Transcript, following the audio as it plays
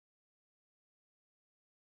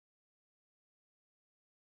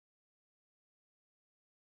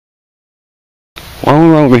Well,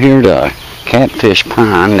 we're over here to Catfish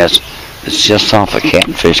Pond. It's just off of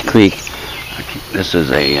Catfish Creek. This is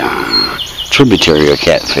a tributary of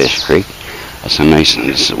Catfish Creek. It's a nice,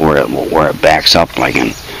 this is where it backs up like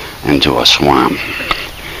into a swamp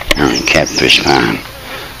here in Catfish Pond.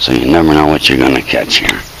 So you never know what you're going to catch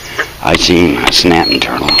here. I seen a snapping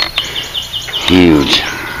turtle. Huge,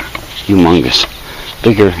 humongous,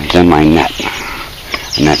 bigger than my net.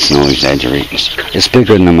 And that's no exaggeration. It's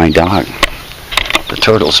bigger than my dog. The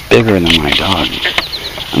turtle's bigger than my dog.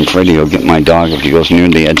 I'm afraid he'll get my dog if he goes near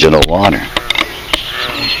the edge of the water.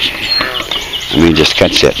 I may just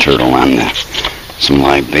catch that turtle on some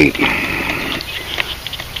live bait.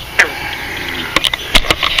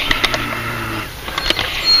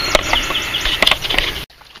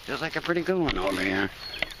 Feels like a pretty good one over here.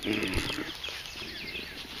 Oh,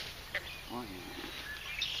 yeah.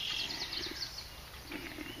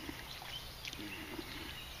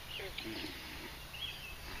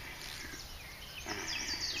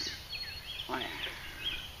 Oh, yeah.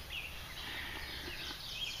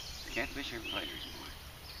 Catfish are fighters, boy.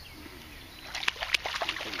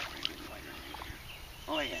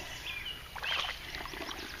 Oh, yeah.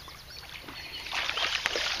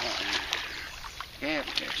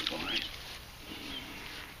 Catfish, boy.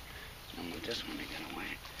 I want this one to get away.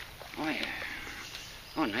 Oh, yeah.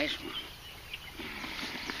 Oh, nice one.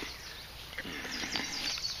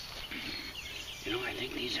 You know, I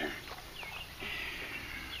think these are...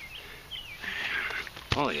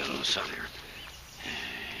 Oh, you little sucker.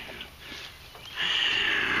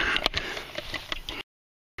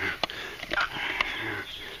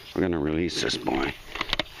 We're going to release this boy.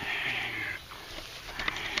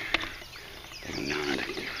 Take him down to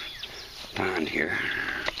the pond here.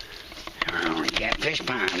 Around Catfish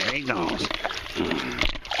Pond. There he goes.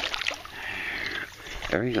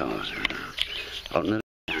 There he goes. Out in the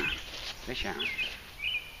fish on.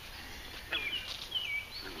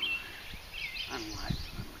 I'm live,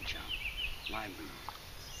 little chum. Live.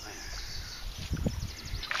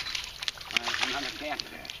 There's another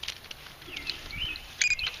catfish.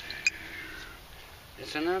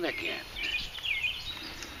 It's another catfish.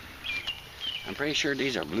 I'm pretty sure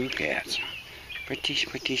these are blue cats. Pretty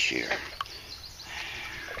sure.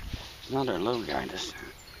 Another little guy just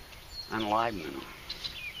on live minnow.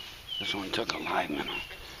 This one took a live minnow.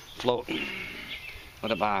 Floating.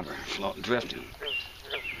 With a bobber. Drifting.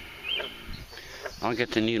 I'll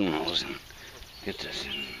get the needle nose and get this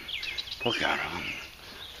hook out of him.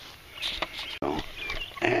 So,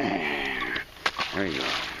 there you go.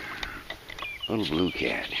 Little blue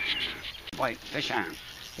cat. Boy, fish on,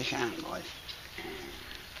 boys.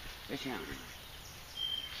 Fish on.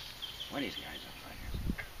 What are these guys are fighters?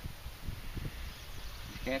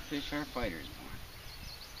 These catfish are fighters, boy.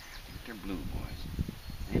 I think they're blue, boys.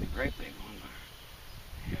 They ain't a great big one,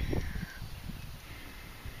 but...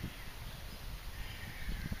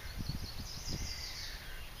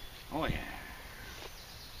 Oh, yeah.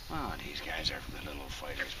 Oh, these guys are the little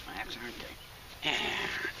fighters, Max, aren't they? Yeah.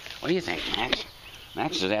 What do you think, Max?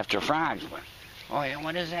 Max is after frogs, but... Oh, yeah,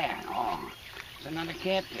 what is that? Oh, it's another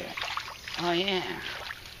catfish. Oh, yeah.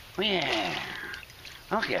 Oh, yeah.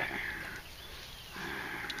 Okay.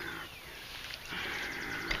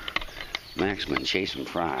 Max been chasing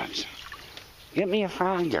frogs. Get me a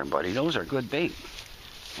frog there, buddy. Those are good bait.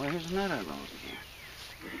 Well, here's another little cat.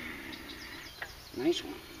 Nice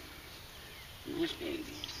one. Nice baby.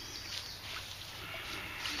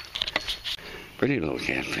 Pretty little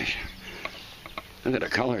catfish. Look at the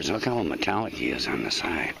colors. Look how metallic he is on the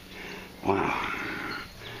side. Wow.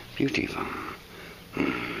 Beautiful.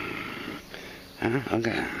 Huh? Look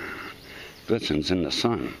at that. Glistens in the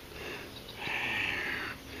sun.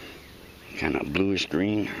 Kind of bluish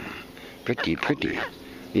green. Pretty.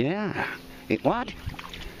 Yeah. What?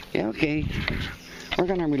 Yeah, okay. We're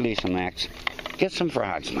going to release him, Max. Get some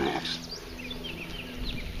frogs, Max.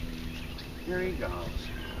 Here he goes.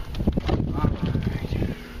 Alright.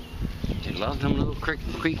 You love them little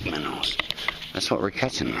creek minnows. That's what we're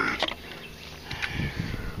catching on.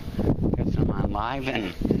 Catch them on live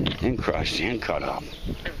and crushed and cut up.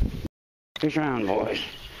 Fish around, boys.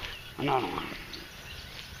 Another one.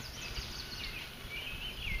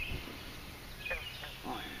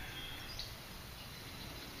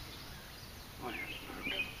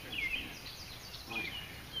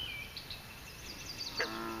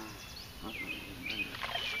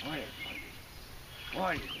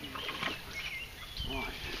 Boy.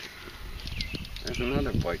 There's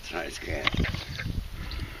another bite-sized cat.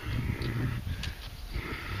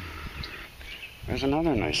 There's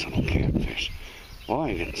another nice little catfish.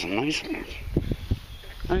 Boy, getting some nice ones.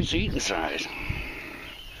 Nice eating size.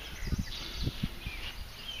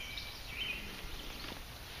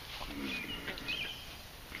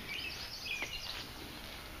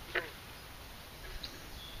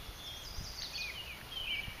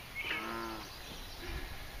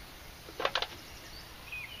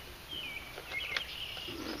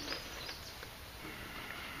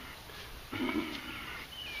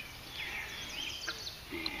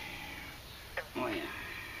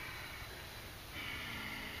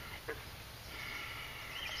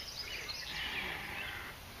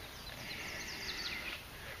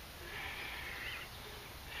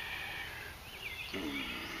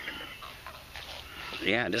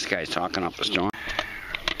 Yeah, this guy's talking up a storm.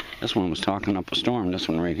 This one was talking up a storm, this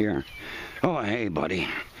one right here. Oh, hey, buddy.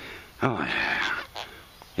 Oh,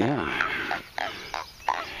 yeah.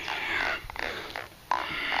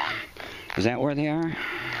 Is that where they are?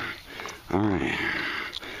 All right.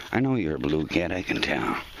 I know you're a blue cat, I can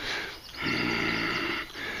tell.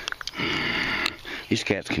 These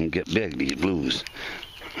cats can get big, these blues.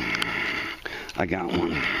 I got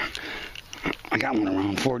one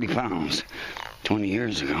around 40 pounds 20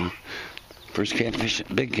 years ago. First catfish,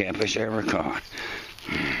 big catfish I ever caught.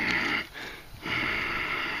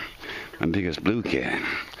 My biggest blue cat,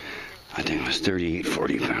 I think it was 38,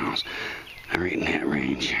 40 pounds. They're right in that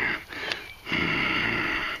range.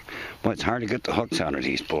 Boy, it's hard to get the hooks out of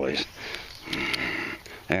these boys.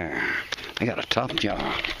 There. They got a tough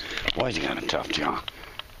jaw. Boys, they got a tough jaw.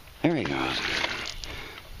 There he goes.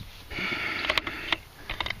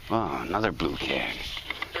 Oh, another blue cat.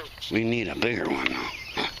 We need a bigger one,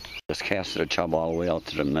 though. Just casted a chub all the way out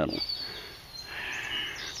to the middle.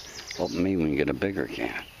 Hoping maybe we can get a bigger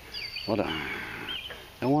cat.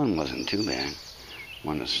 The one wasn't too bad.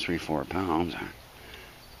 One that's 3-4 pounds.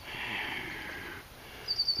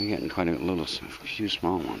 We're getting quite a few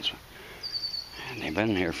small ones. And they've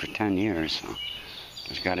been here for 10 years, so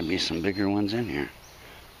there's got to be some bigger ones in here.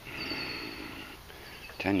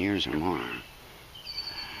 10 years or more.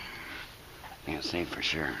 Can't say for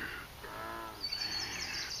sure.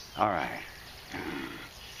 All right.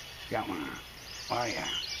 Got one. Oh, yeah.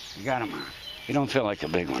 You got him on. You don't feel like a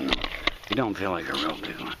big one, though. You don't feel like a real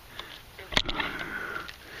big one.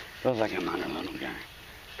 Feels like another little guy.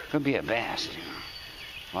 Could be a bass, you know.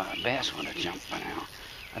 Well, a bass would have jumped by now.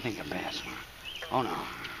 I think a bass would. Oh, no.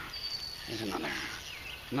 There's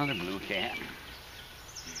another blue cat.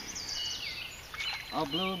 Oh,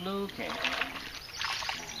 blue cat.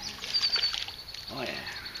 Oh, yeah.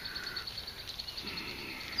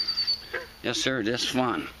 Yes, sir, this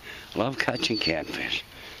fun. Love catching catfish,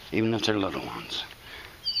 even if they're little ones.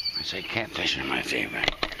 I say catfish are my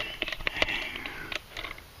favorite.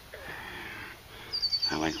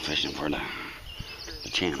 I like fishing for the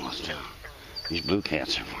channels, too. These blue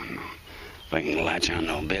cats are fun, though. If I can latch on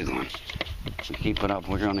to a big one. So keep it up,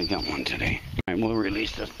 we're going to get one today. All right, we'll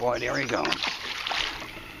release this boy. There he goes.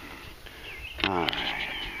 All right.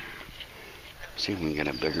 See if we can get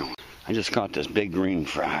a bigger one. I just caught this big green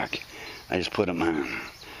frog. I just put him on.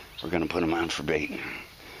 We're going to put him on for bait.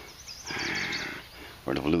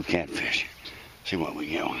 Or the blue catfish. See what we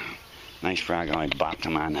get. Nice frog. I bopped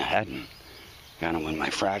him on the head and got him with my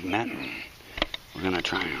frog net. We're going to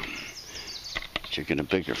try him. Should get a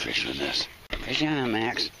bigger fish with this. Fish on,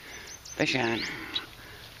 Max. Fish on.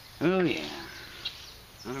 Oh, yeah.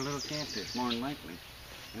 Another little catfish, more than likely.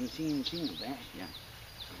 Haven't seen a bass yet.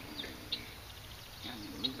 Got me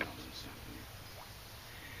a little stuff here.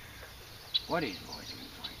 What these boys can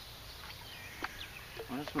fight.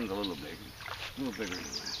 Well, this one's a little bigger. A little bigger than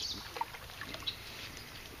the last one.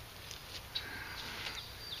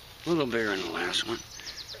 A little bigger than the last one.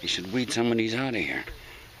 You should weed some of these out of here.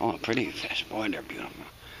 Oh, pretty fish. Boy, they're beautiful.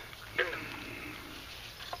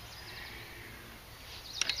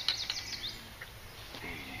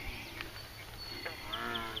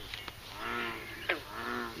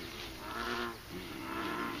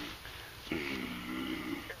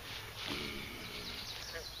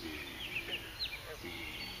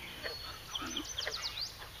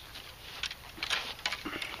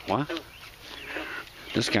 What?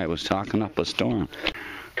 This guy was talking up a storm.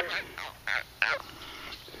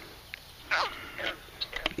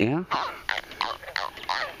 Yeah?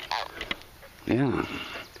 Yeah.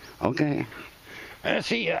 Okay. Let's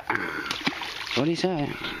see ya. What'd he say?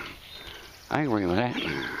 I agree with that.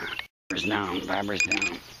 Bobber's down. Bobber's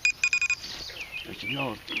down. There she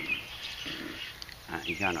goes.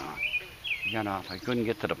 He got off. He got off. I couldn't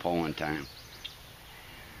get to the pole in time.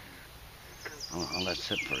 I'll let it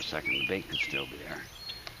sit for a second. The bait could still be there.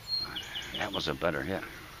 But that was a better hit.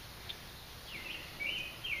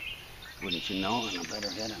 Wouldn't you know? And a better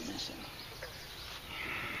hit, I miss it.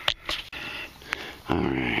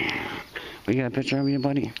 Alright. We got a picture of you,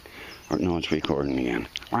 buddy? Or no, it's recording again.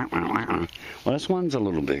 Well, this one's a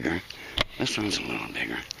little bigger. This one's a little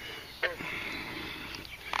bigger.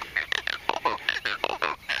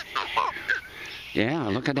 Yeah,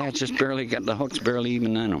 look at that. It's just barely got the hooks barely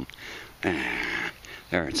even in them.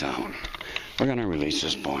 There it's out. We're going to release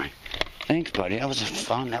this boy. Thanks, buddy. That was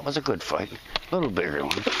fun. That was a good fight. A little bigger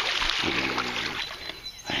one.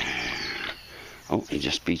 Oh, he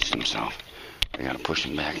just beached himself. I got to push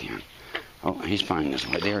him back in. Oh, he's fine this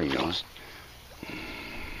way. There he goes.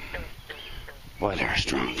 Boy, they're a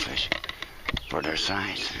strong fish for their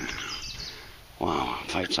size. Wow.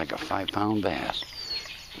 fights like a 5-pound bass.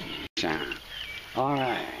 All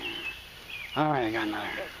right. All right, I got another.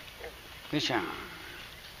 Fish on.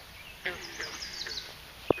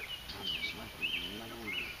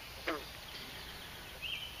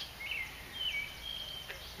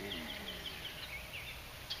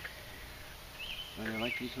 Well, I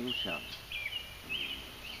like these little shells.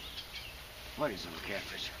 What is little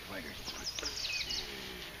catfish fighters?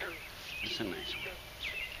 That's a nice one.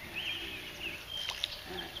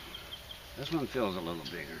 This one feels a little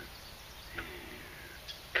bigger.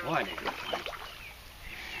 Boy, they can fight.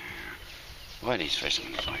 Boy, these fish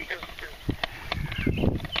can fight.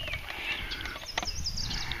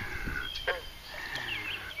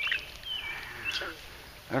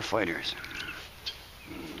 They're fighters.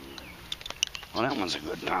 Well, that one's a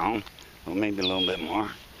good pound. Well, maybe a little bit more.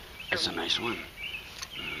 That's a nice one.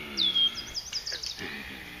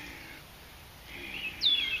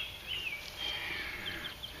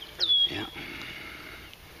 Yeah.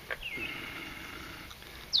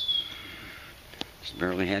 Just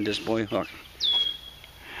barely had this boy hooked.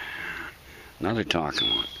 Another talking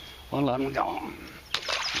one. Well, let him go.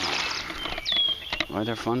 Well,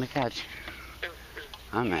 they're fun to catch.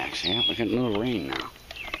 I'm actually, yeah, we're getting a little rain now.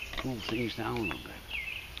 Cool things down a little bit.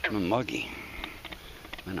 I'm a muggy.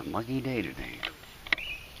 Been a muggy day today.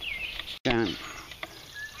 Done.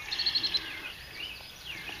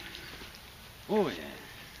 Oh yeah.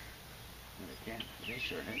 The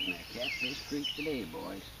catfish are hitting that Catfish Creek today,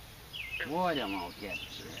 boys. Boy, them old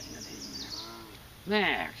catfish are hitting it in there.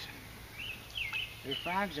 Max, there's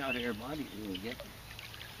frogs out here, buddy. You can get them.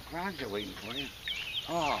 The frogs are waiting for you.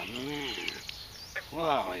 Oh man.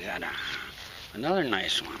 Whoa, we got another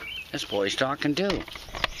nice one. This boy's talking too.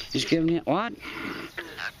 He's giving you what?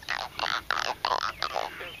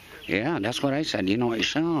 Yeah, that's what I said. You know what you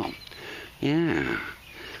saw. Yeah.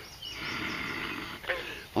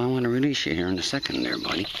 Well, I want to release you here in a second there,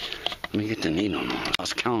 buddy. Let me get the needle. I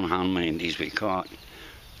was counting how many of these we caught.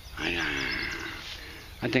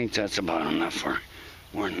 I think that's about enough for,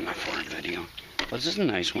 more than enough for a video. But this is a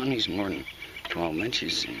nice one. He's more than 12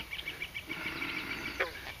 inches.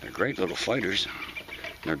 They're great little fighters.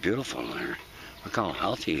 They're beautiful. Look how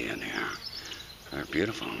healthy they are. They're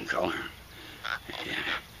beautiful in color.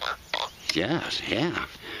 Yeah. Yes, yeah.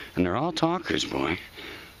 And they're all talkers, boy.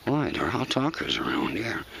 Boy, they're all talkers around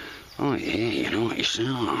here. Oh, yeah, you know what you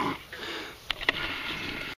saw.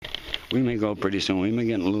 We may go pretty soon. We may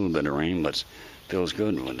get a little bit of rain, but it feels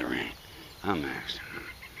good with the rain. I'm Max.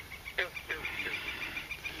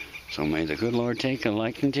 So may the good Lord take a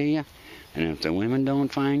liking to you. And if the women don't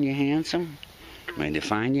find you handsome, may they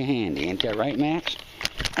find you handy. Ain't that right, Max?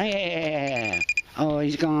 Oh, yeah. Oh,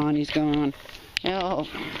 he's gone. He's gone. Oh,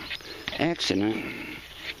 accident.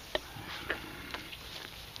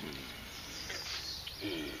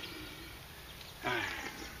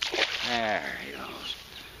 There he goes.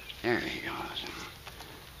 There he goes.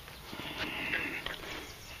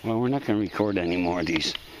 Well, we're not going to record any more of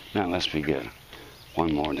these. Not unless we get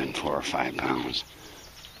one more than 4 or 5 pounds.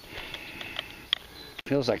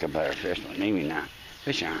 Feels like a better fish, but maybe not.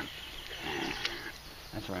 Fish on.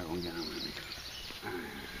 That's right, we'll get them.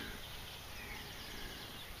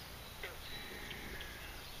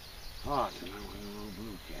 Oh, it's another little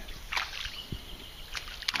blue cat.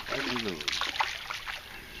 Fighting blue.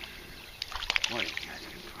 Boy, these guys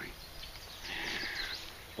can fight.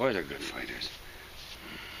 Boy, they're good fighters.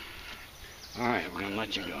 Alright, we're gonna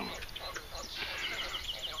let you go.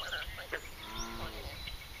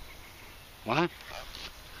 What?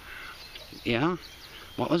 Yeah?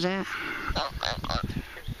 What was that?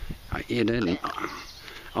 You didn't?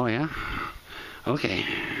 Oh, yeah? Okay.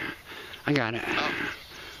 I got it.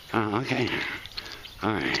 Okay.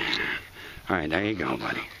 Alright. Alright, there you go,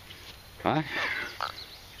 buddy. What?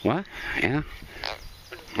 What? Yeah?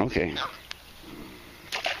 Okay.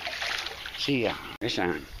 See ya. Fish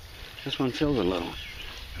on. This one feels a little.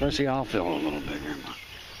 Of course, they all feel a little bigger, but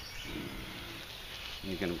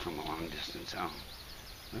you get them from a long distance out.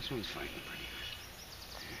 This one's fighting pretty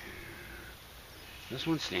good. This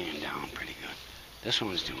one's staying down pretty good. This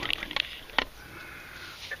one's doing pretty good.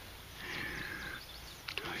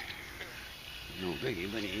 No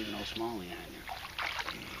biggie, but he ain't no smallie either.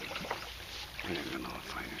 They're good little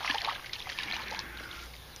fighters.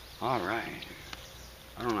 Alright.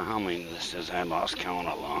 I don't know how many this is. I lost count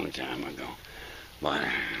a long time ago. But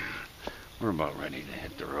we're about ready to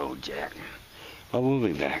hit the road, Jack. But we'll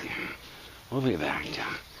be back. We'll be back to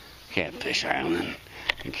Catfish Island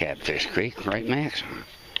and Catfish Creek, right, Max?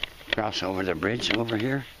 Cross over the bridge over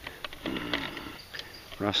here.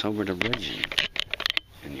 Cross over the bridge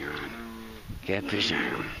and you're on Catfish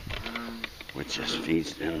Island. which just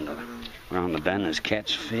feeds around the bend is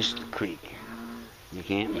Catfish Creek. You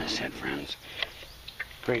can't miss it, friends.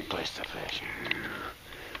 Great place to fish.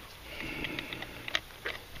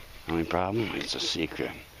 Only problem, it's a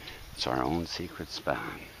secret. It's our own secret spot.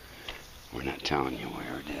 We're not telling you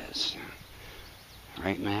where it is.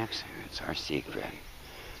 Right, Max? It's our secret.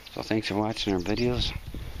 So thanks for watching our videos.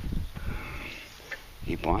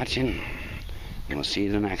 Keep watching, and we'll see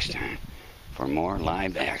you the next time for more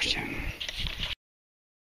live action.